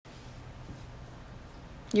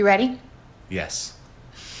You ready? Yes.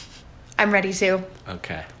 I'm ready too.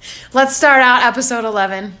 Okay. Let's start out episode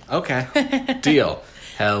 11. Okay. Deal.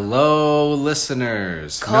 Hello,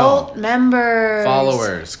 listeners. Cult members.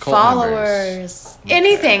 Followers. Cult members. Okay.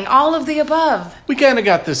 Anything. All of the above. We kind of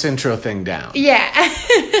got this intro thing down.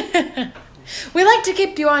 Yeah. We like to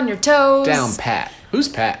keep you on your toes. Down pat. Who's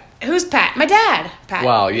Pat? Who's Pat? My dad. Pat.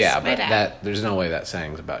 Well, yeah, but there's no way that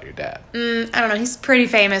saying's about your dad. I don't know. He's pretty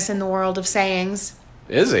famous in the world of sayings.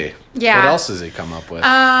 Is he? Yeah. What else has he come up with?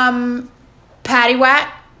 Patty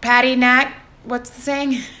whack, patty knack. What's the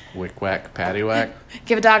saying? Wick whack, patty whack.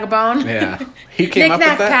 Give a dog a bone. Yeah. He came up with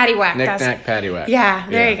that? Knick-knack, paddywhack. Knick-knack, paddywhack. Yeah,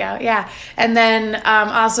 there you go. Yeah. And then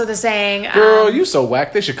also the saying... Girl, you so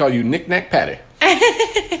whack, they should call you Knick-knack Patty.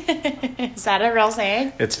 Is that a real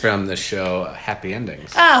saying? It's from the show Happy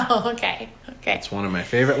Endings. Oh, okay. It's one of my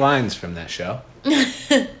favorite lines from that show.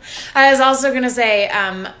 I was also going to say,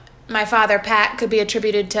 my father, Pat, could be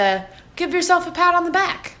attributed to give yourself a pat on the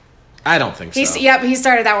back. I don't think so. Yep, he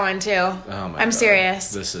started that one too. Oh my I'm God.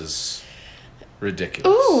 serious. This is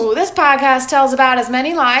ridiculous. Ooh, this podcast tells about as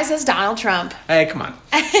many lies as Donald Trump. Hey, come on.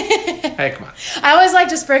 Hey, come on. I always like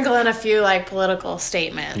to sprinkle in a few political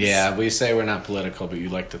statements. Yeah, we say we're not political, but you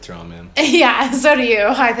like to throw them in. Yeah, so do you,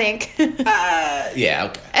 I think. Yeah,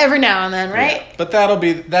 okay. Every now and then, right? Yeah, but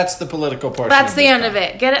that's the political portion. That's the end of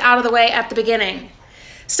it. Get it out of the way at the beginning.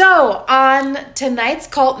 So, on tonight's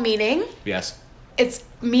cult meeting. Yes. It's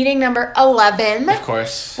meeting number 11. Of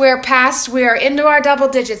course. We are into our double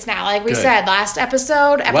digits now, like we said last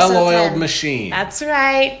episode well-oiled 10. machine. That's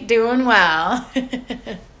right, doing well.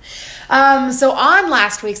 So on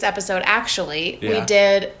last week's episode, actually, we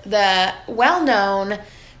did the well-known,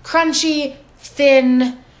 crunchy,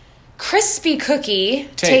 thin, crispy cookie,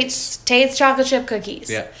 Tate's chocolate chip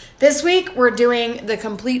cookies. Yeah. This week, we're doing the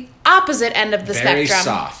complete opposite end of the Very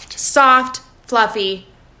spectrum. soft. Soft, fluffy,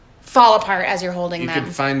 fall apart as you're holding them. You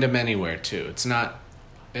can find them anywhere, too. It's not...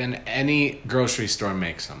 in any grocery store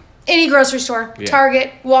makes them. Any grocery store. Yeah.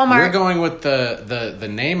 Target, Walmart. We're going with the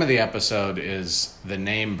name of the episode is the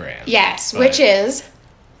name brand. Yes, which is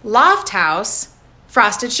Lofthouse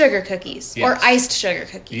Frosted Sugar Cookies. Yes. Or Iced Sugar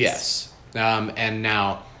Cookies. Yes. And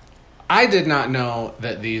now, I did not know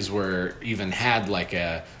that these were even had like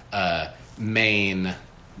a main...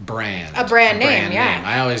 brand. A brand name.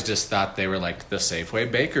 I always just thought they were like the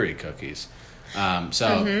Safeway bakery cookies.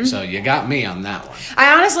 So you got me on that one.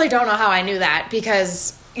 I honestly don't know how I knew that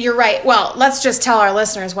because you're right. Well, let's just tell our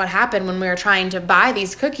listeners what happened when we were trying to buy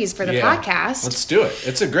these cookies for the podcast. Let's do it.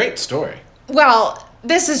 It's a great story. Well,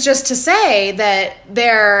 this is just to say that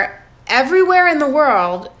they're everywhere in the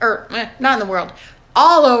world, or not in the world,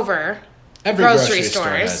 all over Every grocery store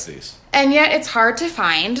has these. And yet it's hard to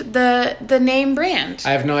find the name brand.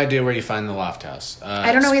 I have no idea where you find the Lofthouse.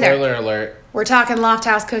 I don't know either. Spoiler alert. We're talking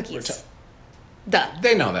Lofthouse cookies. Duh.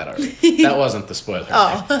 They know that already. That wasn't the spoiler.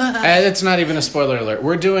 Oh. It's not even a spoiler alert.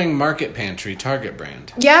 We're doing Market Pantry Target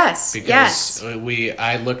brand. Yes. Because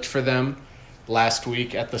I looked for them last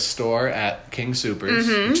week at the store at King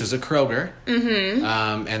Soopers, which is a Kroger,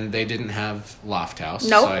 and they didn't have Lofthouse.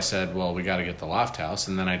 Nope. So I said, well, we got to get the Lofthouse.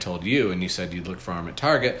 And then I told you, and you said you'd look for them at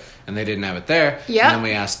Target, and they didn't have it there. Yep. And then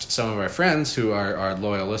we asked some of our friends who are our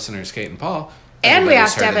loyal listeners, Kate and Paul. And we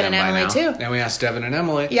asked Devin and Emily, too. And we asked Devin and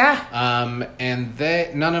Emily. Yeah. And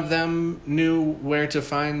none of them knew where to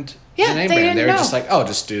find the name they brand. They were didn't just like, oh,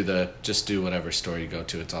 just do whatever store you go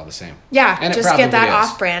to. It's all the same. Yeah, and just get that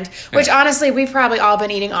off-brand. Which, honestly, we've probably all been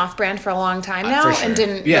eating off-brand for a long time now. For sure. And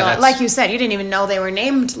didn't realize, like you said, you didn't even know they were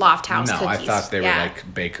named Lofthouse cookies. No, I thought they were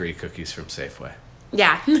like bakery cookies from Safeway.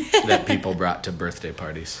 Yeah. That people brought to birthday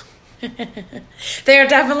parties. They're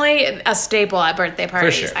definitely a staple at birthday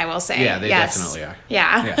parties, For sure. I will say. Yeah, they definitely are.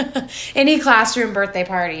 Yeah. Any classroom birthday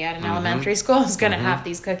party at an elementary school is going to have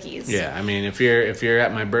these cookies. Yeah, I mean, if you're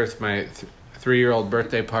at my 3-year-old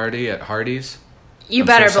birthday party at Hardee's, you I'm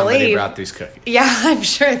better sure somebody believe. brought these cookies. Yeah, I'm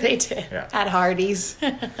sure they did at Hardee's.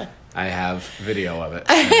 I have video of it.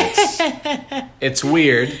 It's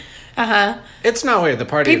weird. It's not weird. The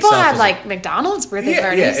party People itself had like McDonald's birthday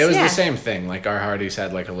parties. Yeah, it was the same thing. Like our Hardee's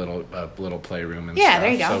had like a little playroom and stuff. There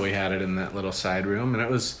you go. So we had it in that little side room, and it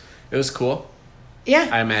was cool. Yeah,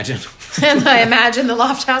 I imagine. And I imagine the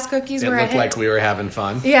Lofthouse cookies were. It looked like we were having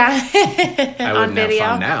fun. Yeah, I wouldn't have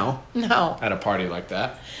fun now. No, at a party like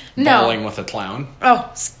that. No, bowling with a clown. Oh,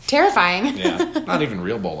 it's terrifying. Yeah, not even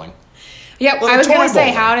real bowling. Yeah, I was going to say,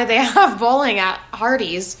 how did they have bowling at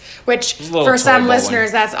Hardee's? Which, for some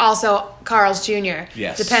listeners, that's also Carl's Jr.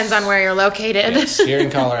 Yes. Depends on where you're located. Yes. Here in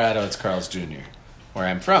Colorado, it's Carl's Jr. Where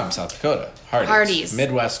I'm from, South Dakota. Hardee's.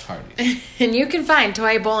 Midwest Hardee's. And you can find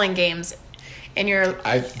toy bowling games in your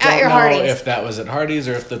I at don't your know Hardee's. if that was at Hardee's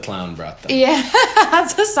or if the clown brought them. Yeah,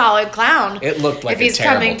 that's a solid clown. It looked like if he's a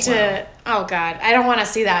terrible coming clown. to. Oh God, I don't want to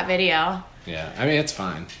see that video. Yeah, I mean it's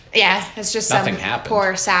fine. Yeah, it's just Nothing some happened.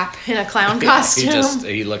 poor sap in a clown costume.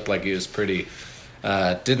 He looked like he was pretty.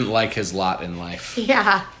 Didn't like his lot in life.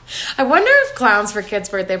 Yeah, I wonder if clowns for kids'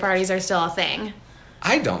 birthday parties are still a thing.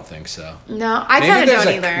 I don't think so. No, I kind of don't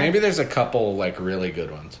either. Maybe there's a couple like really good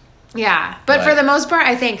ones. Yeah, but for the most part,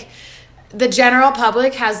 I think the general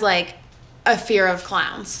public has like a fear of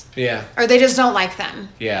clowns. Yeah. Or they just don't like them.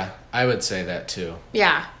 Yeah, I would say that too.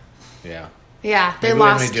 Yeah. Yeah. Yeah, they Maybe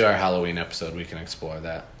lost. when we do our Halloween episode, we can explore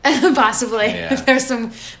that. Possibly. Yeah. If there's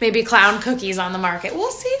some maybe clown cookies on the market.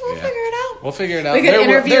 We'll see. We'll figure it out. We'll figure it out. We could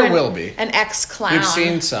interview there will be. an ex-clown. We've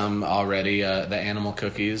seen some already, the animal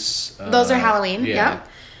cookies. Those are Halloween, yeah.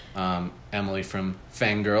 Emily from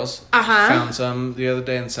Fangirls found some the other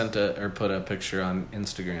day and put a picture on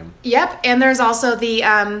Instagram. Yep, and there's also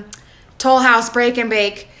the Toll House Break and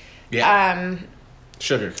Bake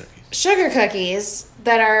sugar cookies. Sugar cookies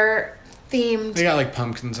that are themed. They got like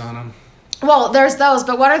pumpkins on them. Well, there's those,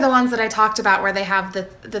 but what are the ones that I talked about where they have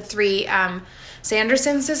the three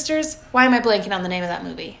Sanderson sisters? Why am I blanking on the name of that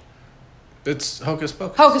movie? It's Hocus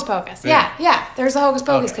Pocus. Hocus Pocus. Yeah. There's the Hocus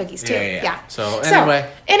Pocus cookies too. Yeah. So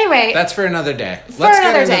anyway, that's for another day. Let's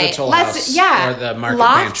get into the Toll House or the Market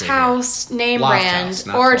Pantry. Lofthouse name brand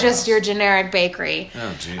or just your generic bakery.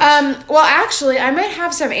 Oh, jeez. Well, actually, I might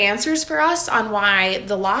have some answers for us on why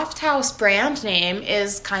the Lofthouse brand name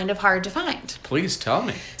is kind of hard to find. Please tell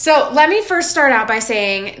me. So let me first start out by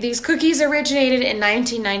saying these cookies originated in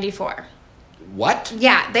 1994. What?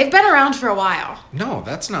 Yeah, they've been around for a while. No,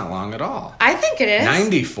 that's not long at all. I think it is.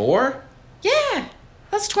 94? Yeah,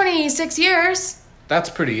 that's 26 years. That's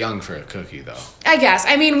pretty young for a cookie, though. I guess.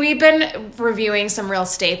 I mean, we've been reviewing some real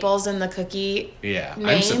staples in the cookie name.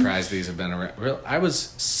 I'm surprised these have been around. I was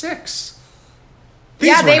 6.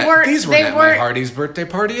 These weren't at my Hardee's birthday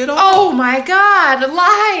party at all. Oh my God,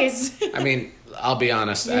 lies. I mean, I'll be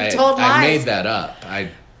honest. Told lies. I made that up.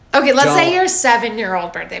 Okay, let's say your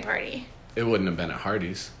 7-year-old birthday party. It wouldn't have been at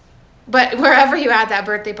Hardee's. But wherever you had that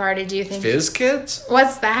birthday party, do you think... Fizz Kids?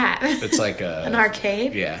 What's that? It's like an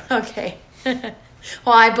arcade? Yeah. Okay.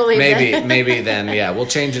 Well, I believe it. Maybe then, we'll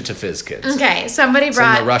change it to Fizz Kids. Okay, somebody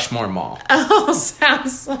brought... It's in the Rushmore Mall. Oh,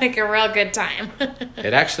 sounds like a real good time.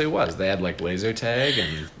 It actually was. They had like laser tag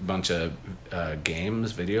and a bunch of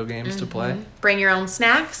video games to play. Bring your own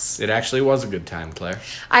snacks. It actually was a good time, Claire.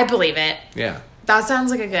 I believe it. Yeah. That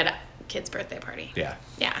sounds like a good kid's birthday party. Yeah.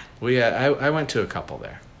 Yeah. I went to a couple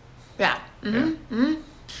there. Yeah. Mm-hmm. Yeah.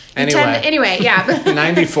 Mm-hmm. Anyway, yeah.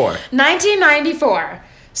 94. 1994.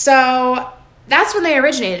 So that's when they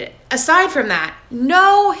originated. Aside from that,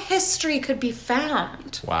 no history could be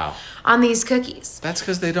found. Wow. On these cookies. That's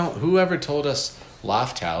because they don't. Whoever told us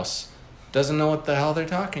Lofthouse doesn't know what the hell they're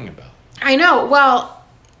talking about. I know. Well,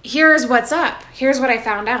 here's what's up. Here's what I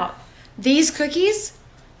found out. These cookies,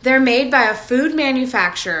 they're made by a food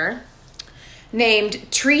manufacturer named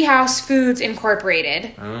Treehouse Foods Incorporated,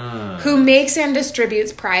 who makes and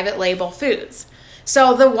distributes private label foods.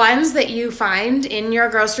 So the ones that you find in your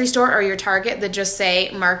grocery store or your Target that just say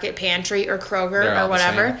Market Pantry or Kroger or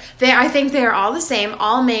whatever, I think they're all the same,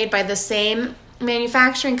 all made by the same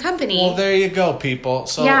manufacturing company. Well, there you go, people.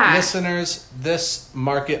 So listeners, this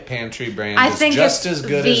Market Pantry brand is just as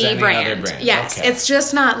good as any other brand. Yes, it's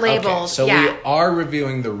just not labeled. Okay, so we are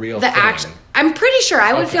reviewing the real thing. I'm pretty sure.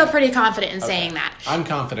 I would feel pretty confident in saying that. I'm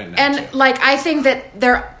confident now, and, too. I think that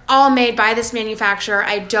they're all made by this manufacturer.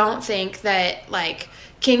 I don't think that,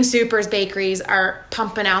 King Soopers bakeries are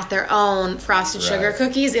pumping out their own frosted sugar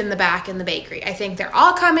cookies in the back in the bakery. I think they're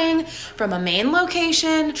all coming from a main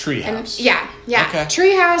location. Treehouse. Yeah. Okay.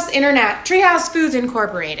 Treehouse Foods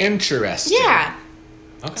Incorporated. Interesting. Yeah.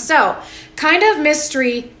 Okay. So, kind of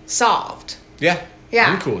mystery solved. Yeah. Yeah.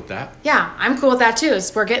 I'm cool with that. Yeah, I'm cool with that too.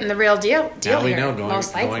 We're getting the real deal now we here, know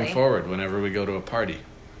most likely. going forward whenever we go to a party.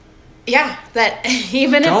 Yeah, that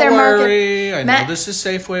even if they're Don't worry, I know this is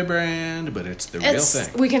Safeway brand, but it's the real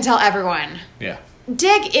thing. We can tell everyone. Yeah.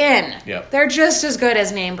 Dig in. Yep. They're just as good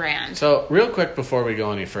as name brand. So, real quick before we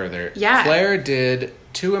go any further, Claire did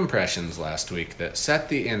 2 impressions last week that set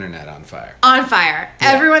the internet on fire. On fire.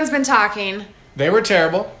 Yeah. Everyone's been talking. They were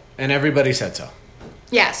terrible, and everybody said so.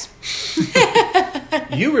 Yes.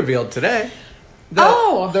 You revealed today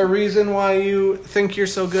that the reason why you think you're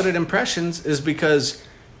so good at impressions is because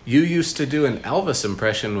you used to do an Elvis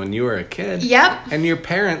impression when you were a kid. Yep. And your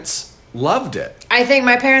parents loved it. I think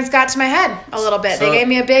my parents got to my head a little bit. So they gave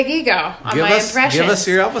me a big ego on my impressions. Give us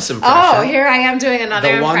your Elvis impression. Oh, here I am doing another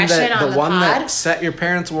impression on the one pod. that set your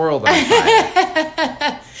parents' world on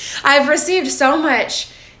fire. I've received so much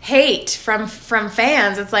hate from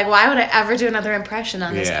fans. It's like, why would I ever do another impression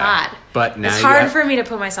on this pod? But now it's hard for me to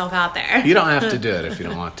put myself out there. You don't have to do it if you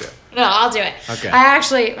don't want to. No, I'll do it. Okay. I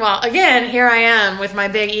actually, again, here I am with my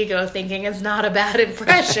big ego thinking it's not a bad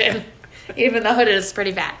impression, even though it is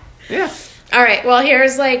pretty bad. Yeah. All right, well,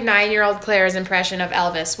 here's 9-year-old Claire's impression of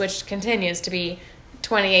Elvis, which continues to be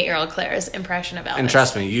 28-year-old Claire's impression of Elvis. And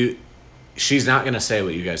trust me, she's not going to say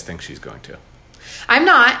what you guys think she's going to. I'm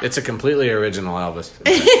not. It's a completely original Elvis.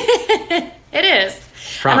 It is.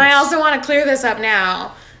 Promise. And I also want to clear this up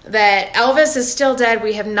now, that Elvis is still dead.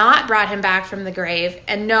 We have not brought him back from the grave.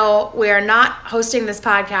 And no, we are not hosting this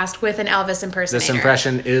podcast with an Elvis impersonator. This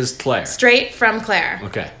impression is Claire. Straight from Claire.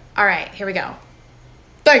 Okay. All right, here we go.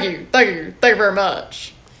 Thank you very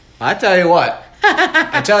much. I tell you what.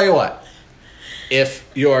 If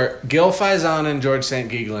your Gil Faison and George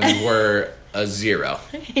St. Geegland were a 0.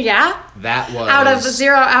 Yeah? That was... Out of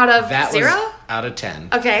 0 out of 0? Was out of 10.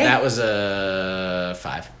 Okay. That was a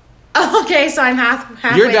 5. Okay, so I'm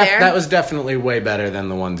halfway there. That was definitely way better than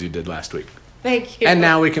the ones you did last week. Thank you. And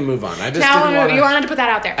now we can move on. You wanted to put that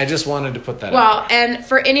out there. I just wanted to put that out. Well, and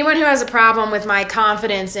for anyone who has a problem with my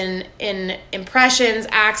confidence in impressions,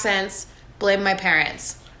 accents, blame my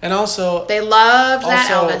parents. And also... They loved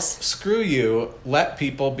that Elvis. Screw you. Let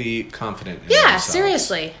people be confident in themselves.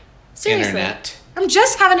 Seriously. Internet. I'm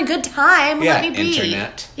just having a good time. Yeah, Let me be.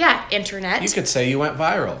 internet. Yeah, internet. You could say you went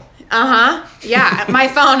viral. Yeah, my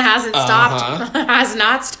phone hasn't stopped. Has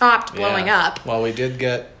not stopped blowing up. Well, we did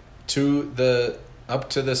get up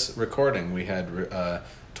to this recording. We had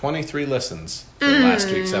 23 listens for last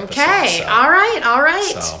week's episode. Okay, so. all right.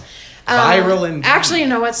 So, viral indeed. Actually, you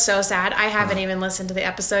know what's so sad? I haven't even listened to the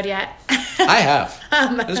episode yet. I have.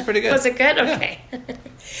 It was pretty good. Was it good? Okay.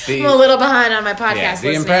 I'm a little behind on my podcast. Yeah,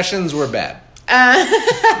 the impressions were bad.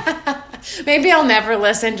 Maybe I'll never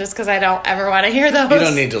listen just because I don't ever want to hear those. You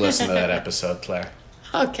don't need to listen to that episode, Claire.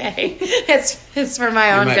 Okay. It's for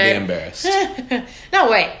my own good. You might be embarrassed. No,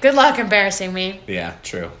 wait. Good luck embarrassing me. Yeah,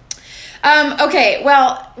 true. Okay,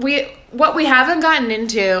 well, what we haven't gotten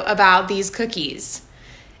into about these cookies,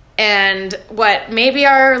 and what maybe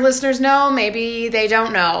our listeners know, maybe they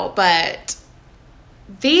don't know, but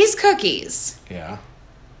these cookies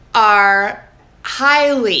are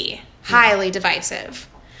highly divisive.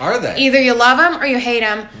 Are they? Either you love them or you hate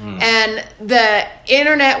them. And the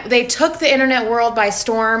internet, they took the internet world by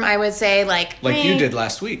storm, I would say. Like you did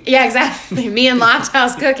last week. Yeah, exactly. Me and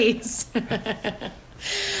Lofthouse Cookies.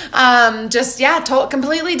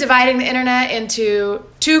 Completely dividing the internet into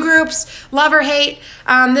two groups, love or hate.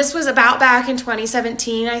 This was about back in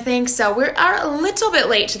 2017, I think. So we are a little bit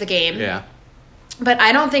late to the game. Yeah. But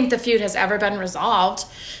I don't think the feud has ever been resolved.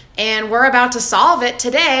 And we're about to solve it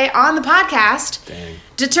today on the podcast. Dang.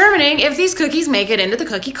 Determining if these cookies make it into the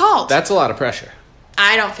cookie cult. That's a lot of pressure.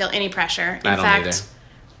 I don't feel any pressure. In fact,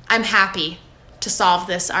 I'm happy to solve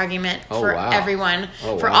this argument for everyone.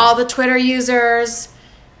 For all the Twitter users,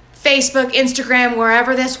 Facebook, Instagram,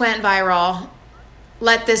 wherever this went viral.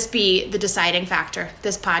 Let this be the deciding factor,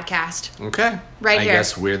 this podcast. Okay. Right here. I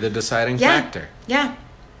guess we're the deciding factor. Yeah.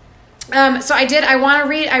 So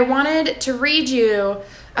I wanted to read you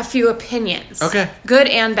a few opinions. Okay. Good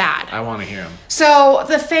and bad. I want to hear them. So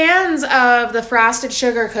the fans of the frosted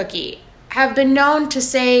sugar cookie have been known to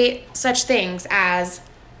say such things as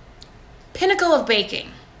pinnacle of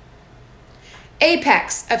baking,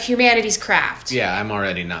 apex of humanity's craft. Yeah, I'm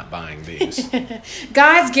already not buying these.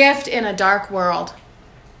 God's gift in a dark world.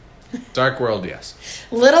 Dark world, yes.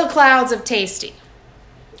 Little clouds of tasty.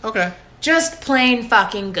 Okay. Just plain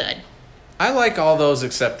fucking good. I like all those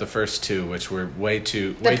except the first two, which were way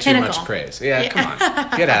too much praise. Yeah, come on.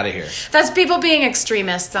 Get out of here. That's people being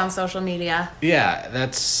extremists on social media. Yeah,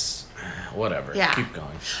 that's... whatever. Yeah. Keep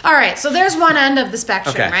going. All right, so there's one end of the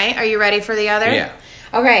spectrum, right? Are you ready for the other? Yeah.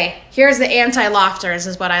 Okay, here's the anti-lofters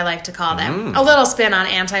is what I like to call them. A little spin on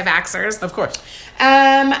anti-vaxxers. Of course.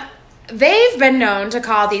 They've been known to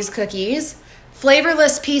call these cookies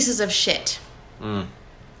flavorless pieces of shit.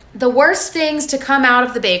 The worst things to come out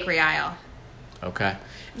of the bakery aisle. Okay.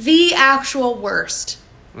 The actual worst.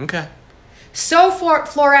 Okay. So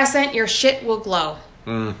fluorescent, your shit will glow.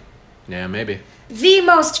 Yeah, maybe. The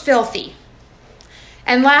most filthy.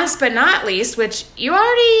 And last but not least, which you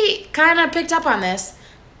already kind of picked up on this,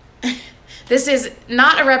 this is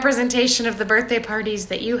not a representation of the birthday parties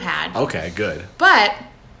that you had. Okay, good. But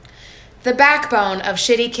the backbone of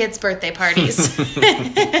shitty kids' birthday parties.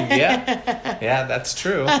 Yeah. Yeah, that's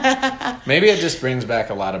true. Maybe it just brings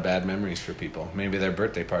back a lot of bad memories for people. Maybe their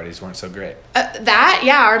birthday parties weren't so great.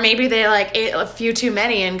 Or maybe they ate a few too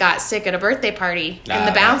mmany and got sick at a birthday party in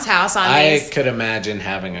the bounce house on these. I could imagine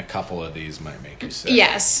having a couple of these might make you sick.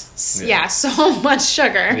 Yes. Yeah, so much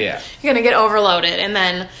sugar. Yeah. You're going to get overloaded. And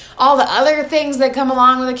then all the other things that come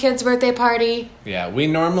along with a kid's birthday party. Yeah, we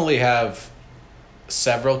normally have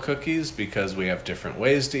several cookies because we have different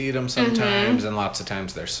ways to eat them sometimes, and lots of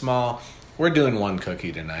times they're small. We're doing one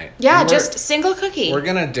cookie tonight. Yeah, just single cookie. We're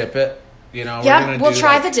gonna dip it, we'll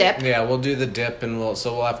try the dip. Yeah, we'll do the dip, and we'll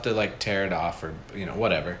have to tear it off or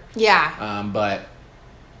whatever. Yeah. But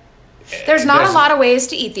there's not a lot of ways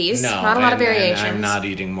to eat these. No, not a lot of variations. And I'm not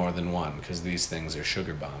eating more than one because these things are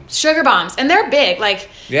sugar bombs. Sugar bombs, and they're big.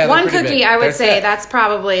 One cookie, big. I would say that's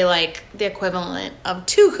probably the equivalent of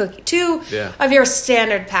two of your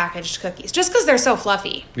standard packaged cookies, just because they're so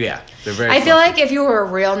fluffy. Yeah, they're very. I feel like if you were a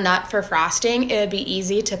real nut for frosting, it would be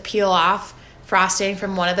easy to peel off frosting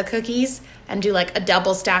from one of the cookies and do a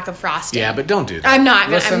double stack of frosting. Yeah, but don't do that. I'm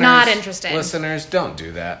not interested. Listeners, don't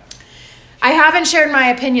do that. I haven't shared my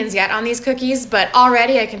opinions yet on these cookies, but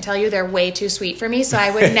already I can tell you they're way too sweet for me, so I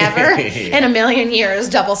would never in a million years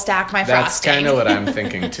double stack my frosting. That's kind of what I'm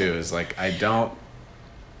thinking too, is I don't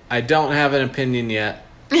have an opinion yet,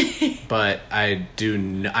 but I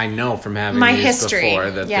know from having my these history before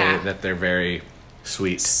that they're very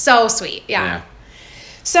sweet. So sweet, yeah.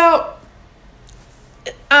 So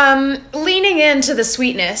leaning into the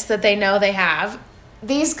sweetness that they know they have,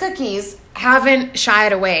 these cookies haven't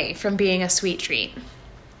shied away from being a sweet treat.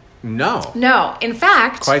 No. In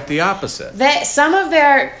fact, quite the opposite. Some of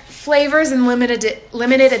their flavors and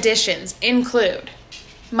limited editions include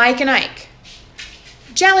Mike and Ike,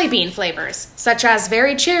 jelly bean flavors such as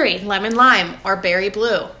berry cherry, lemon lime, or berry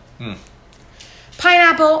blue,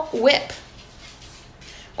 pineapple whip,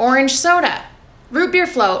 orange soda, root beer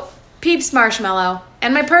float, Peeps marshmallow,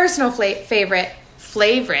 and my personal favorite.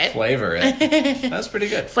 Flavor it. That's pretty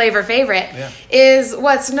good. Favorite is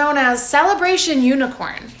what's known as Celebration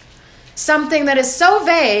Unicorn. Something that is so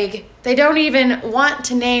vague, they don't even want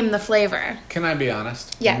to name the flavor. Can I be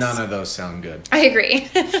honest? Yes. None of those sound good. I agree.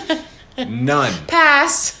 None.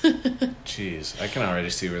 Pass. Jeez, I can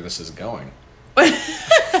already see where this is going.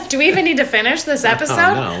 Do we even need to finish this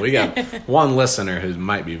episode? No, we got one listener who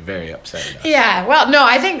might be very upset at us. Yeah, well, no,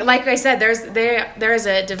 I think, like I said, there is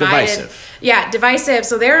a divisive. Yeah, divisive.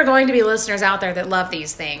 So there are going to be listeners out there that love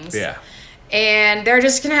these things. Yeah. And they're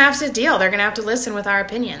just going to have to deal. They're going to have to listen with our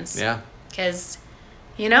opinions. Yeah. Because,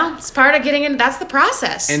 it's part of getting in. That's the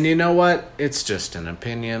process. And you know what? It's just an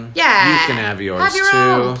opinion. Yeah. You can have yours, have your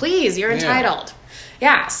own. Please, you're entitled.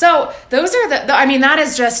 Yeah, so those are that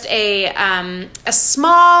is just a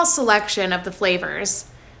small selection of the flavors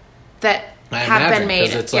that have been made.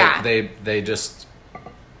 Because it's they just,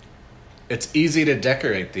 it's easy to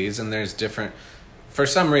decorate these, and there's different, for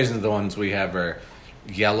some reason the ones we have are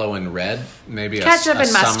yellow and red, maybe ketchup and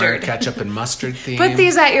summer mustard. Ketchup and mustard theme. Put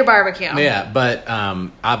these at your barbecue. Yeah, but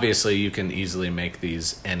obviously you can easily make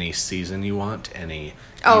these any season you want, any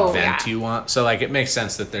event you want. So it makes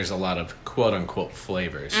sense that there's a lot of quote unquote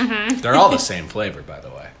flavors. Mm-hmm. They're all the same flavor, by the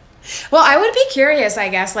way. Well, I would be curious, I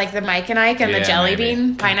guess, like the Mike and Ike and the jelly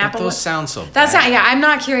bean pineapple. But those sound so bad. I'm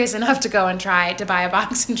not curious enough to go and to buy a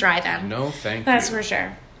box and try them. No, thank you. That's for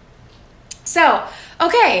sure. So,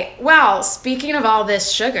 okay, well, speaking of all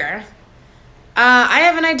this sugar, I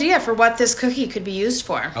have an idea for what this cookie could be used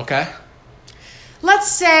for. Okay.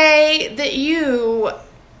 Let's say that you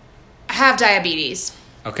have diabetes.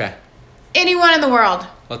 Okay. Anyone in the world.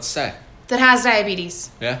 Let's say. That has diabetes.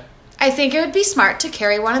 Yeah. I think it would be smart to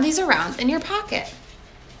carry one of these around in your pocket.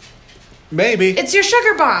 Maybe. It's your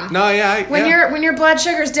sugar bomb. No, yeah. When your blood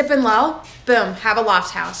sugar's dipping low, boom, have a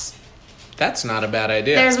Lofthouse. That's not a bad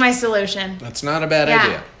idea. There's my solution. That's not a bad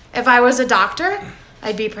idea. If I was a doctor,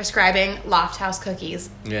 I'd be prescribing Lofthouse cookies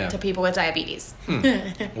to people with diabetes.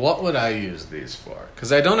 What would I use these for?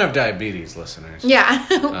 Because I don't have diabetes, listeners. Yeah.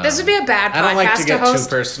 This would be a bad podcast I don't like to get host.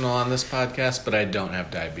 too personal on this podcast, but I don't have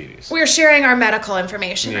diabetes. We're sharing our medical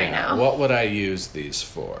information right now. What would I use these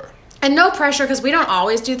for? And no pressure, because we don't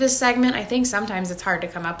always do this segment. I think sometimes it's hard to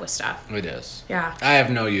come up with stuff. It is. Yeah. I have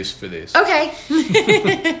no use for these. Okay.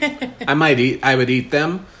 I would eat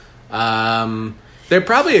them. They're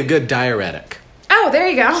probably a good diuretic. Oh, there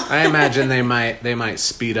you go. I imagine they might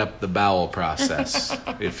speed up the bowel process,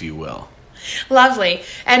 if you will. Lovely.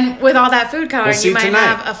 And with all that food coloring, you might tonight.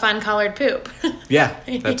 have a fun colored poop. Yeah,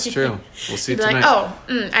 that's true. We'll see tonight.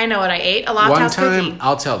 Like, I know what I ate. A Lofthouse cookie.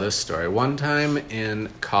 I'll tell this story. One time in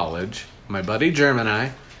college, my buddy Germ and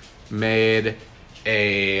I made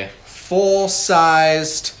a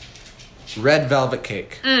full-sized red velvet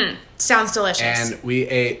cake. Sounds delicious. And we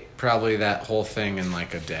ate probably that whole thing in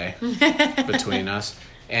like a day between us.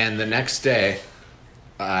 And the next day,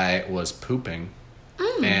 I was pooping.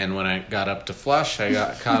 And when I got up to flush,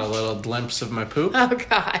 I caught a little glimpse of my poop. Oh,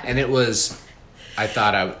 God. And it was... I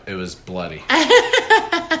thought it was bloody.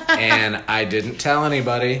 And I didn't tell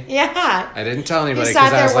anybody. Yeah. I didn't tell anybody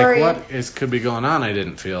because I was like, what could be going on? I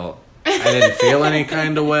didn't feel any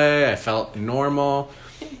kind of way. I felt normal.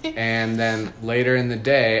 And then later in the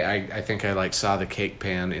day, I think I like saw the cake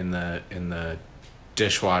pan in the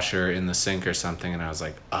dishwasher in the sink or something, and I was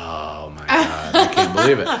like, oh my God, I can't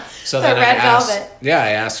believe it. So then I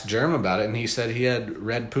asked Germ about it, and he said he had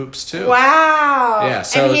red poops too. Wow. Yeah.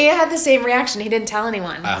 So, and he had the same reaction. He didn't tell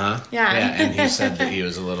anyone. Yeah. And he said that he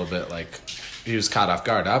was a little bit he was caught off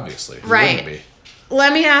guard, obviously. He right. wouldn't be.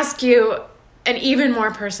 Let me ask you an even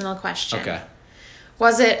more personal question. Okay.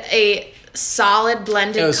 Was it a solid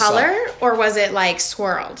blended color, or was it like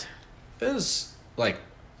swirled? It was like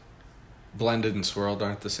blended and swirled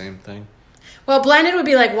aren't the same thing. Well, blended would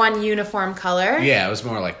be like one uniform color. Yeah, it was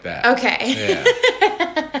more like that. Okay.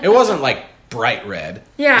 Yeah. It wasn't like bright red.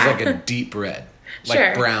 Yeah. It was like a deep red. Like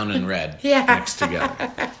sure. Brown and red mixed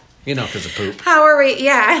together. You know, because of poop. How are we?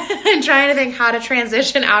 Yeah. I'm trying to think how to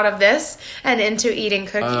transition out of this and into eating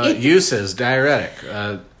cookies. Uses, diuretic.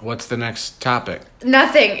 What's the next topic?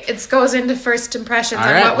 Nothing. It goes into first impressions All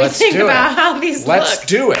on right, what we think about how these look. Let's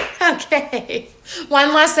do it. Okay.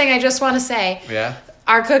 One last thing I just want to say. Yeah.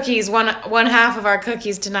 Our cookies, one half of our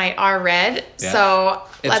cookies tonight are red. Yeah. So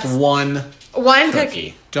it's one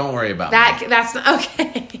cookie. Don't worry about that. That's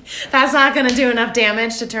okay. That's not going to do enough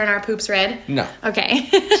damage to turn our poops red. No. Okay.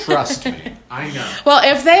 Trust me. I know. Well,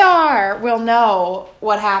 if they are, we'll know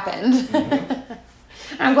what happened. Mm-hmm.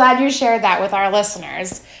 I'm glad you shared that with our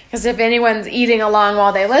listeners, because if anyone's eating along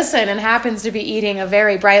while they listen and happens to be eating a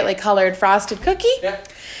very brightly colored frosted cookie,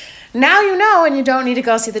 now you know, and you don't need to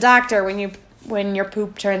go see the doctor when your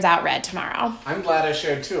poop turns out red tomorrow. I'm glad I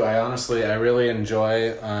shared too. I really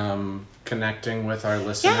enjoy connecting with our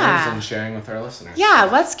listeners and sharing with our listeners. Yeah,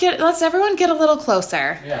 let's everyone get a little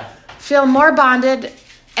closer. Yeah. Feel more bonded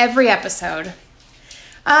every episode.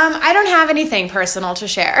 I don't have anything personal to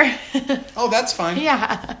share. Oh, that's fine.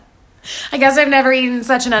 Yeah. I guess I've never eaten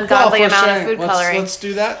such an ungodly amount of food coloring. Let's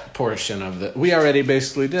do that portion of it. We already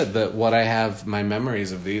basically did that. What I have, my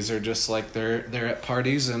memories of these are just like they're at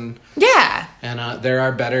parties and there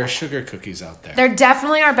are better sugar cookies out there. There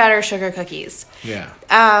definitely are better sugar cookies. Yeah.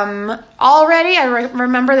 Already I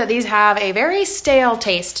remember that these have a very stale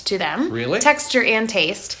taste to them. Really? Texture and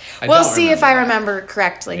taste. We'll see if I remember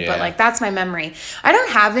correctly, but that's my memory. I don't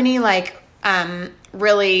have any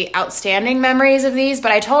really outstanding memories of these,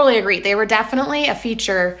 but I totally agree. They were definitely a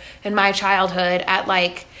feature in my childhood at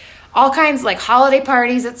all kinds holiday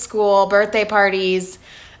parties at school, birthday parties,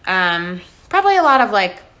 probably a lot of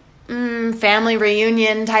family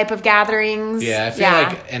reunion type of gatherings. Yeah, I feel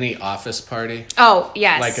like any office party. Oh,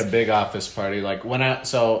 yes. Like a big office party. Not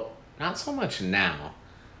so much now.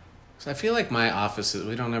 I feel like my office,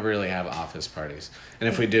 we don't ever really have office parties. And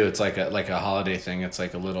if we do, it's like a holiday thing. It's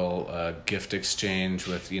like a little gift exchange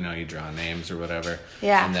with, you draw names or whatever.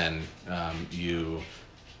 Yeah. And then you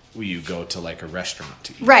go to a restaurant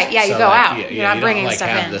to eat. Right, yeah, you go out. You're not bringing stuff in.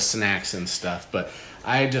 You don't have the snacks and stuff. But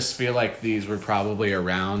I just feel like these were probably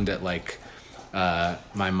around at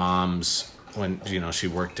my mom's, when,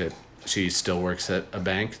 she still works at a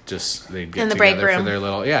bank. Just they'd get together for their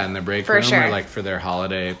little in the break room or for their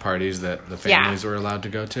holiday parties that the families were allowed to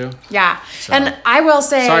go to. Yeah, so, and I will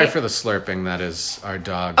say, sorry for the slurping. That is our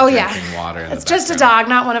dog drinking water. It's just a dog,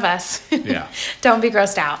 not one of us. Yeah, don't be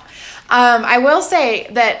grossed out. I will say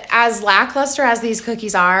that as lackluster as these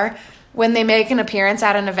cookies are, when they make an appearance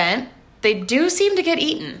at an event, they do seem to get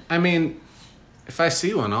eaten. I mean, if I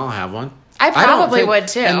see one, I'll have one. I probably would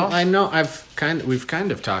too. And I know we've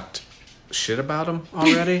kind of talked shit about them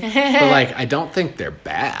already, but I don't think they're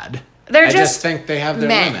bad. I just think they have their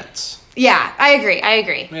limits. Yeah, I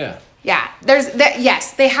agree. Yeah.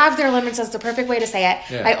 Yes, they have their limits. That's the perfect way to say it.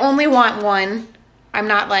 Yeah. I only want one. I'm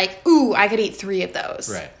not ooh, I could eat 3 of those.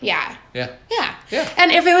 Right. Yeah. Yeah. Yeah. Yeah.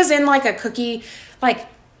 And if it was in a cookie, I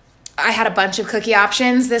had a bunch of cookie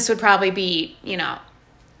options, this would probably be,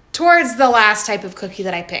 towards the last type of cookie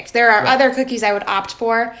that I picked. There are other cookies I would opt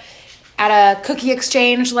for at a cookie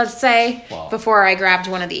exchange, let's say, before I grabbed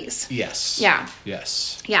one of these. Yes. Yeah.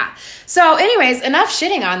 Yes. Yeah. So anyways, enough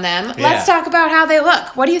shitting on them. Yeah. Let's talk about how they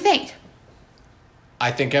look. What do you think?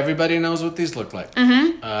 I think everybody knows what these look like.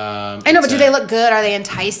 Mm-hmm. I know, but do they look good? Are they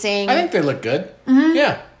enticing? I think they look good. Mm-hmm.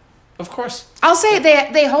 Yeah. Of course. I'll say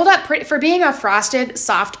they hold up pretty for being a frosted,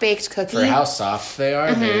 soft-baked cookie. For how soft they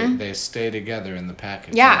are, they stay together in the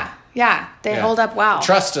package. Yeah. They hold up well.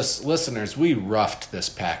 Trust us, listeners, we roughed this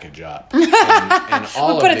package up. And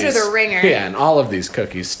all we'll put it through the ringer. Yeah, and all of these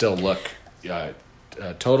cookies still look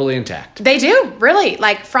totally intact. They do, really.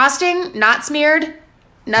 Like, frosting, not smeared.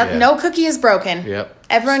 No cookie is broken. Yep.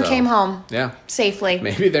 Everyone came home. Yeah. Safely.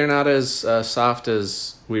 Maybe they're not as soft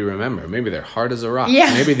as we remember. Maybe they're hard as a rock.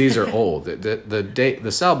 Yeah. Maybe these are old.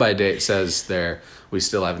 The sell-by date says we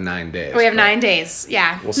still have 9 days. We have 9 days.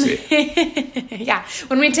 Yeah. We'll see. Yeah.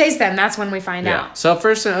 When we taste them, that's when we find out. So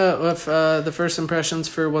first, the first impressions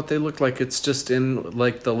for what they look like, it's just in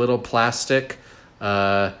like the little plastic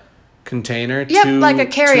container. Yep, like a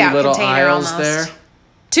carryout two little container aisles almost. there.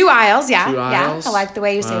 2 aisles, yeah. 2 aisles. Yeah, I like the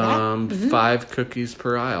way you say that. 5 cookies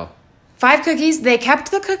per aisle. 5 cookies. They kept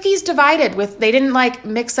the cookies divided they didn't like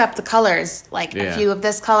mix up the colors. Like a few of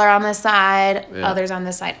this color on this side, others on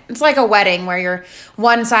this side. It's like a wedding where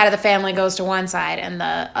one side of the family goes to one side and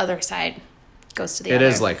the other side goes to the other. It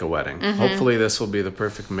is like a wedding. Mm-hmm. Hopefully this will be the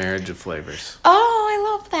perfect marriage of flavors. Oh, I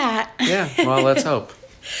love that. Yeah, well, let's hope.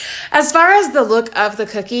 As far as the look of the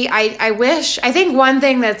cookie, I think one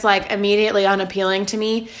thing that's like immediately unappealing to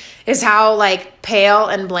me is how like pale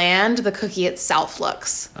and bland the cookie itself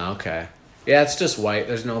looks. Okay. Yeah, it's just white.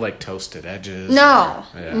 There's no like toasted edges. No.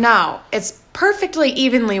 It's perfectly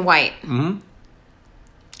evenly white. Mm-hmm.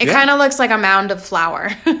 It kind of looks like a mound of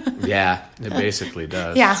flour. Yeah, it basically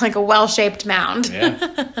does. Yeah, like a well-shaped mound.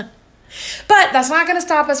 Yeah. But that's not going to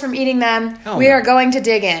stop us from eating them. We are going to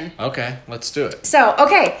dig in. Okay, let's do it. So,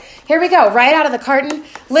 okay, here we go. Right out of the carton.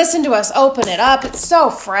 Listen to us open it up. It's so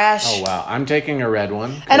fresh. Oh, wow. I'm taking a red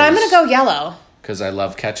one. And I'm going to go yellow. Because I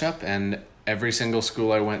love ketchup, and every single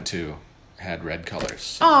school I went to had red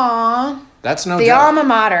colors. Aww. That's no joke. The alma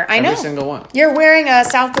mater. I know. Every single one. You're wearing a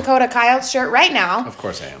South Dakota Coyotes shirt right now. Of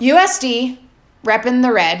course I am. USD, repping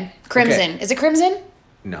the red. Crimson. Okay. Is it crimson?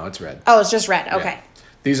 No, it's red. Oh, it's just red. Okay. Yeah.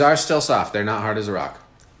 These are still soft. They're not hard as a rock.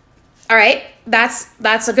 All right. That's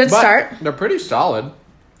a good start. They're pretty solid.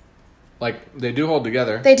 Like, they do hold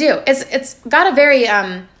together. They do. It's got a very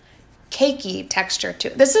cakey texture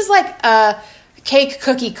to it. This is like a cake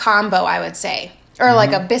cookie combo, I would say. Or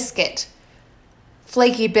like a biscuit.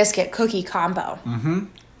 Flaky biscuit cookie combo. Mm-hmm.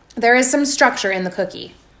 There is some structure in the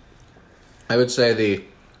cookie. I would say the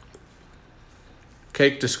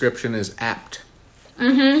cake description is apt.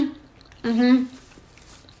 Mm-hmm. Mm-hmm.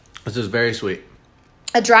 This is very sweet.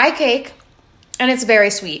 A dry cake, and it's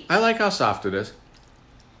very sweet. I like how soft it is.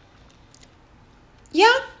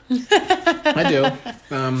 Yeah. I do.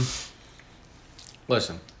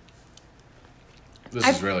 Listen. This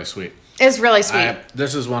is really sweet. It's really sweet.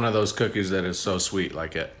 This is one of those cookies that is so sweet,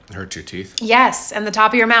 like it hurts your teeth. Yes, and the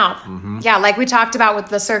top of your mouth. Mm-hmm. Yeah, like we talked about with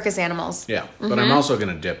the circus animals. Yeah, but I'm also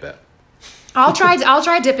going to dip it. I'll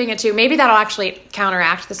try dipping it too. Maybe that'll actually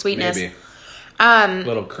counteract the sweetness. Maybe. A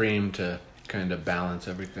little cream to kind of balance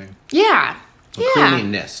everything. Yeah.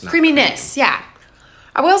 Creaminess. Creaminess, yeah.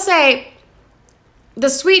 I will say the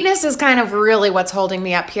sweetness is kind of really what's holding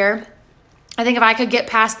me up here. I think if I could get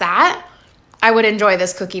past that, I would enjoy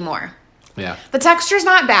this cookie more. Yeah. The texture's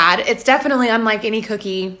not bad. It's definitely unlike any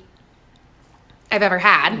cookie I've ever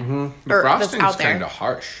had. Mm-hmm. The frosting's kind of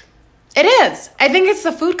harsh. It is. I think it's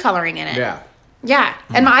the food coloring in it. Yeah. Yeah.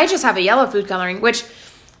 Mm. And I just have a yellow food coloring, which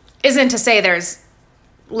isn't to say there's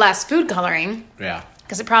less food coloring. Yeah.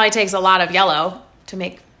 Because it probably takes a lot of yellow to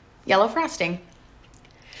make yellow frosting.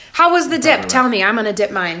 How was the dip? Right. Tell me. I'm going to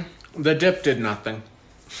dip mine. The dip did nothing.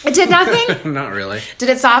 It did nothing? Not really. Did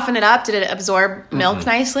it soften it up? Did it absorb milk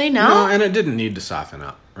nicely? No? No, and it didn't need to soften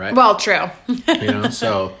up, right? Well, true.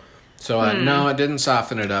 So no, it didn't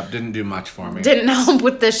soften it up. Didn't do much for me. Didn't help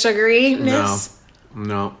with the sugaryness?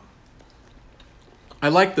 No. I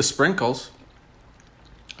like the sprinkles.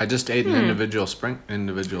 I just ate an individual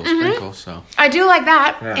sprinkle, so. I do like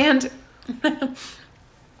that. Yeah. And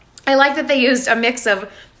I like that they used a mix of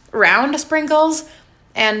round sprinkles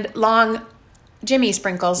and long Jimmy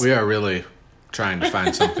sprinkles. We are really trying to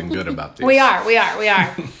find something good about these. We are.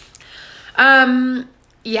 Yeah.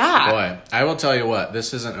 Boy, I will tell you what,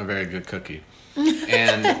 this isn't a very good cookie.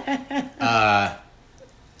 And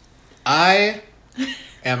I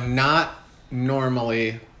am not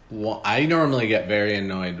normally... I normally get very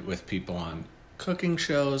annoyed with people on cooking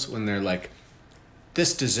shows when they're like,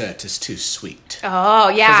 this dessert is too sweet. Oh,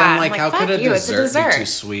 yeah. Because I'm like, how could a dessert be too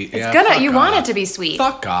sweet? You want it to be sweet.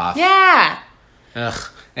 Fuck off. Yeah. Ugh.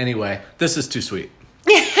 Anyway, this is too sweet.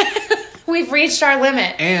 We've reached our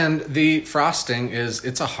limit. And the frosting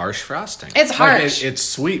it's a harsh frosting. It's harsh. It's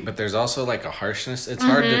sweet, but there's also like a harshness. It's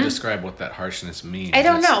hard to describe what that harshness means. I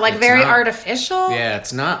don't know. Like very artificial? Yeah,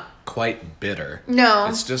 it's not quite bitter. No.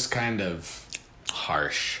 It's just kind of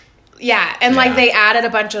harsh. Yeah, and like they added a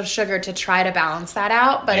bunch of sugar to try to balance that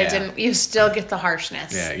out, but it didn't. You still get the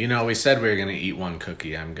harshness. Yeah, we said we were going to eat one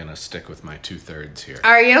cookie. I'm going to stick with my 2/3 here.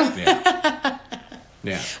 Are you? Yeah.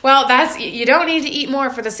 Yeah. Well, you don't need to eat more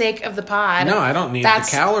for the sake of the pod. No, I don't need the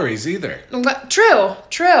calories either. True.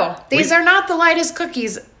 These are not the lightest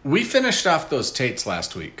cookies. We finished off those Tates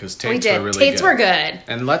last week because Tates were really good. Tates were good.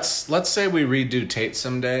 And let's say we redo Tates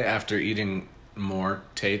someday. After eating more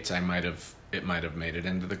Tates, it might have made it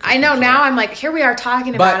into the cookie I know. club. Now I'm like, here we are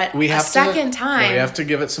talking about it a second time. We have to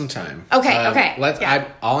give it some time. Okay.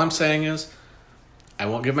 All I'm saying is, I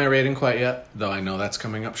won't give my rating quite yet, though I know that's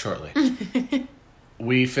coming up shortly.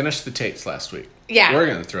 We finished the Tates last week. Yeah. We're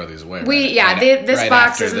going to throw these away. This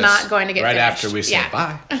box is not going to get right finished. after we say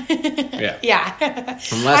bye. Yeah. Yeah.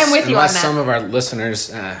 I'm with you on that. Unless some of our listeners,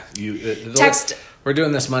 text. We're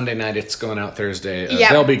doing this Monday night. It's going out Thursday.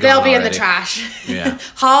 They'll be gone already. In the trash. Yeah.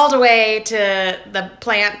 Hauled away to the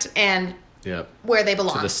plant and where they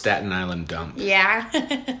belong. To the Staten Island dump. Yeah.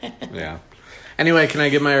 Yeah. Anyway, can I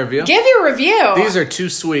give my review? Give your review. These are too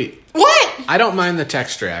sweet. What? I don't mind the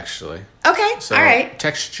texture, actually. Okay. So, all right.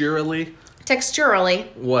 Texturally.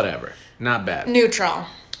 Whatever. Not bad. Neutral.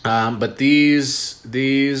 But these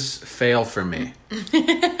fail for me.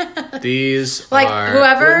 These are...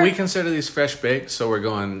 whoever... We consider these fresh baked, so we're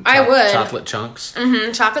going I would. Chocolate chunks.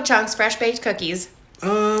 Mm-hmm. Chocolate chunks, fresh baked cookies.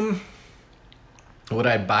 Would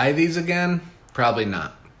I buy these again? Probably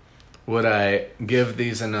not. Would I give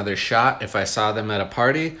these another shot if I saw them at a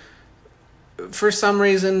party? For some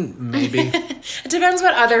reason, maybe. It depends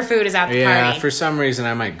what other food is at the party. Yeah, for some reason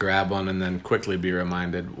I might grab one and then quickly be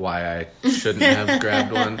reminded why I shouldn't have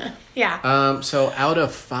grabbed one. Yeah. So out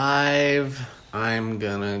of 5, I'm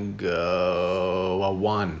gonna go a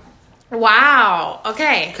 1. Wow.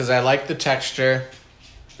 Okay. Because I like the texture.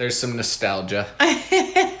 There's some nostalgia.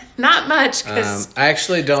 Not much, because I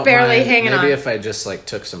actually don't barely mind. Hanging maybe on. If I just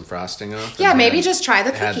took some frosting off. Yeah, maybe just try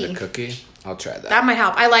the cookie. Add the cookie. I'll try that. That might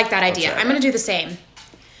help. I like that idea. I'm going to do the same.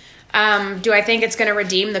 Do I think it's going to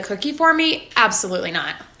redeem the cookie for me? Absolutely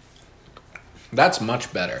not. That's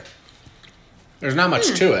much better. There's not much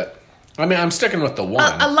to it. I mean, I'm sticking with the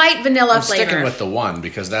 1. A light vanilla flavor. I'm sticking with the 1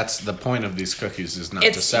 because that's the point of these cookies is not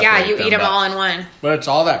to separate them. Yeah, you eat them all in one. But it's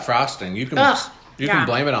all that frosting. You can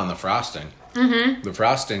blame it on the frosting. Mm-hmm. The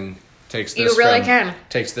frosting takes this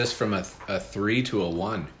takes this from a 3 to a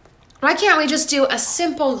 1. Why can't we just do a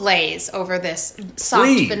simple glaze over this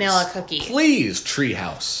soft vanilla cookie? Please,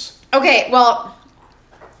 Treehouse. Okay, well,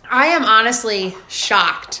 I am honestly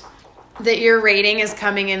shocked that your rating is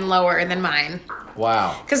coming in lower than mine.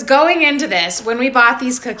 Wow. Because going into this, when we bought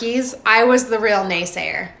these cookies, I was the real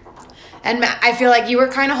naysayer. And I feel like you were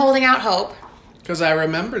kind of holding out hope. Because I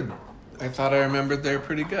thought I remembered they were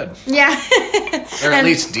pretty good. Yeah. Or at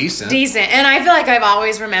least decent. Decent. And I feel like I've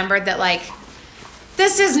always remembered that,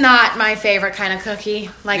 this is not my favorite kind of cookie.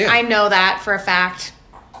 I know that for a fact.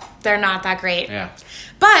 They're not that great. Yeah.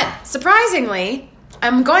 But, surprisingly,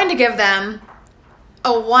 I'm going to give them a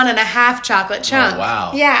 1.5 chocolate chunk. Oh,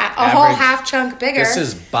 wow. Yeah, whole half chunk bigger. This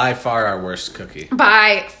is by far our worst cookie.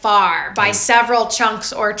 By far. By several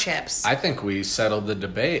chunks or chips. I think we settled the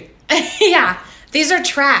debate. Yeah. These are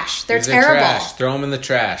trash. They're terrible. Trash. Throw them in the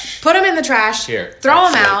trash. Put them in the trash. Here. Throw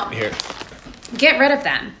them out. Here. Get rid of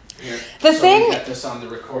them. Here. The thing... we get this on the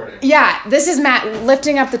recording. Yeah, this is Matt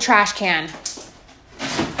lifting up the trash can.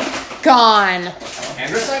 Gone.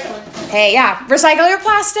 And recycling. Hey, yeah. Recycle your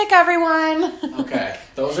plastic, everyone. Okay.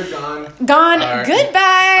 Those are gone. Gone.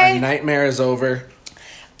 Goodbye. Our nightmare is over.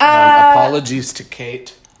 Apologies to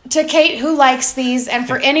Kate. To Kate, who likes these, and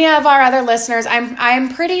for any of our other listeners,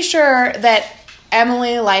 I'm pretty sure that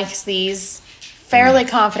Emily likes these. Fairly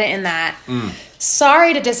confident in that.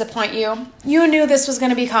 Sorry to disappoint you. You knew this was going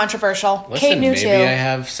to be controversial. Listen, Kate knew too. Maybe I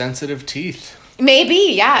have sensitive teeth.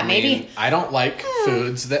 Maybe, yeah, maybe. I don't like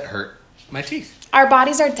foods that hurt my teeth. Our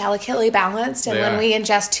bodies are delicately balanced, and when we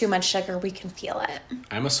ingest too much sugar, we can feel it.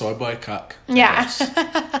 I'm a soy boy cuck. Yeah.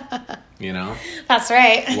 You know? That's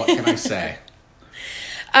right. What can I say?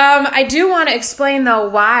 I do want to explain, though,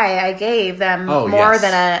 why I gave them more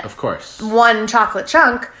than of course. 1 chocolate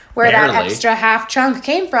chunk, where that extra half chunk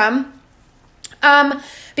came from.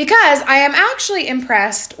 Because I am actually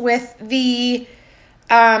impressed with the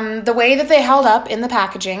way that they held up in the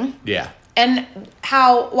packaging. Yeah. And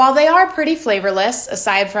how, while they are pretty flavorless,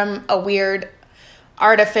 aside from a weird,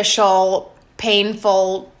 artificial,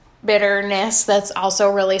 painful bitterness that's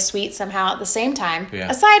also really sweet somehow at the same time. Yeah.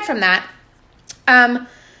 Aside from that,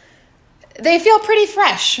 they feel pretty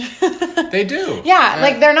fresh. They do. Yeah,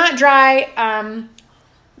 like they're not dry.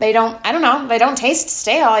 They don't taste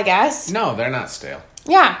stale, I guess. No, they're not stale.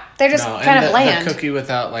 Yeah, they're just kind of bland. The cookie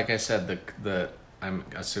without, like I said, I'm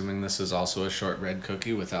assuming this is also a shortbread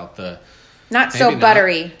cookie without the... Not so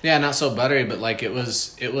buttery. Yeah, not so buttery, but like it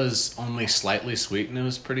was only slightly sweet and it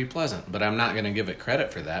was pretty pleasant. But I'm not going to give it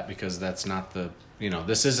credit for that because that's not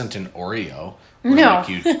this isn't an Oreo. Where no.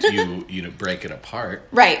 Like you break it apart.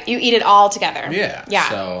 Right, you eat it all together. Yeah. Yeah.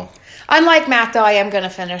 So... Unlike Matt, though, I am going to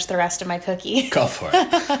finish the rest of my cookie. Go for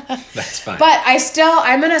it. That's fine. But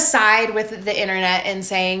I'm going to side with the internet in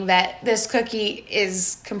saying that this cookie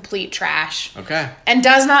is complete trash. Okay. And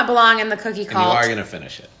does not belong in the cookie cult. And you are going to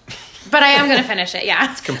finish it. But I am going to finish it,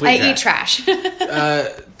 yeah. It's complete trash. I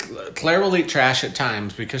eat trash. Claire will eat trash at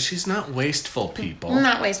times because she's not wasteful, people. I'm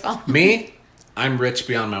not wasteful. Me? I'm rich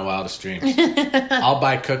beyond my wildest dreams. I'll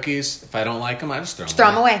buy cookies. If I don't like them, I just throw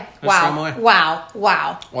them away. Wow.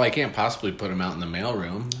 Well, I can't possibly put them out in the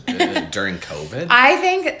mailroom during COVID. I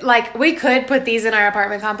think, we could put these in our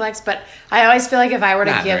apartment complex, but I always feel like if I were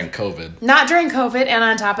to give... Not during COVID, and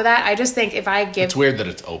on top of that, I just think if I give... It's weird that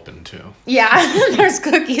it's open, too. Yeah, there's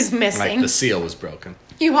cookies missing. Like, the seal was broken.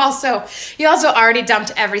 You also already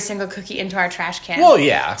dumped every single cookie into our trash can. Well,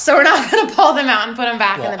 yeah. So we're not going to pull them out and put them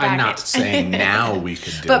back in the package. I'm not saying now we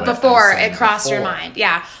could do it. But before, it crossed your mind.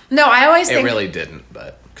 Yeah. No, I always think... It really didn't,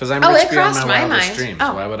 but... Because I'm rich beyond my wildest dreams.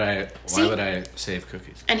 Oh. Why would I save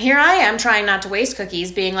cookies? And here I am trying not to waste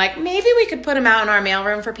cookies, being like, maybe we could put them out in our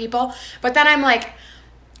mailroom for people. But then I'm like,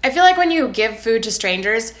 I feel like when you give food to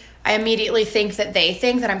strangers, I immediately think that they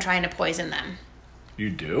think that I'm trying to poison them.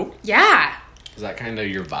 You do? Yeah. Is that kind of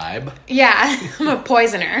your vibe? Yeah, I'm a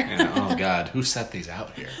poisoner. Yeah, oh, God. Who set these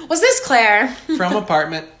out here? Was this Claire? From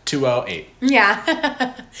apartment 208.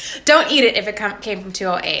 Yeah. Don't eat it if it came from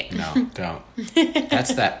 208. No, don't.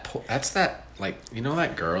 That's that, like, you know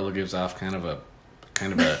that girl who gives off kind of a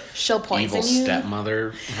She'll poison evil you?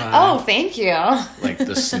 stepmother vibe? Oh, thank you. Like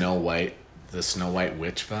the Snow White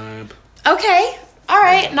witch vibe? Okay. All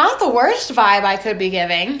right, not the worst vibe I could be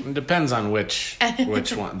giving. It depends on which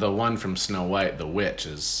one. The one from Snow White, the witch,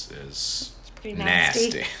 is pretty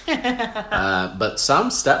nasty. But some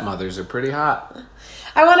stepmothers are pretty hot.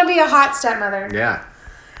 I want to be a hot stepmother. Yeah.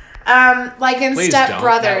 Like in Please Step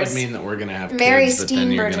Brothers. That would mean that we're gonna have Mary kids, but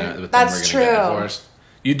then you're gonna. That's true. Get divorced.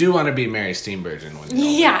 You do want to be Mary Steenburgen when you're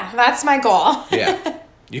older. Yeah, that's my goal. Yeah.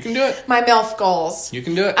 You can do it. My MILF goals. You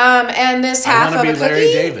can do it. And this half of a Larry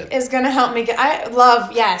cookie David. is going to help me get... I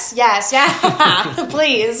love... Yes. Yeah.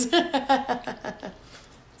 Please.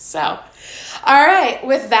 So, all right.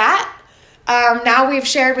 With that, now we've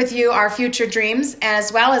shared with you our future dreams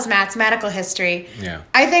as well as Matt's medical history. Yeah.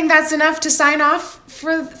 I think that's enough to sign off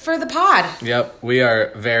for the pod. Yep. We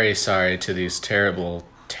are very sorry to these terrible,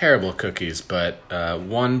 terrible cookies, but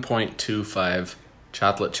 1.25...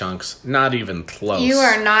 chocolate chunks, not even close. You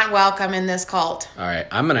are not welcome in this cult. All right,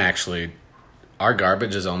 I'm going to actually... Our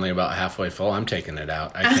garbage is only about halfway full. I'm taking it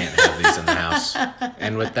out. I can't have these in the house.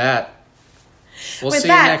 And with that, we'll see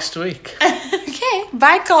you next week. Okay.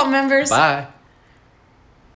 Bye, cult members. Bye.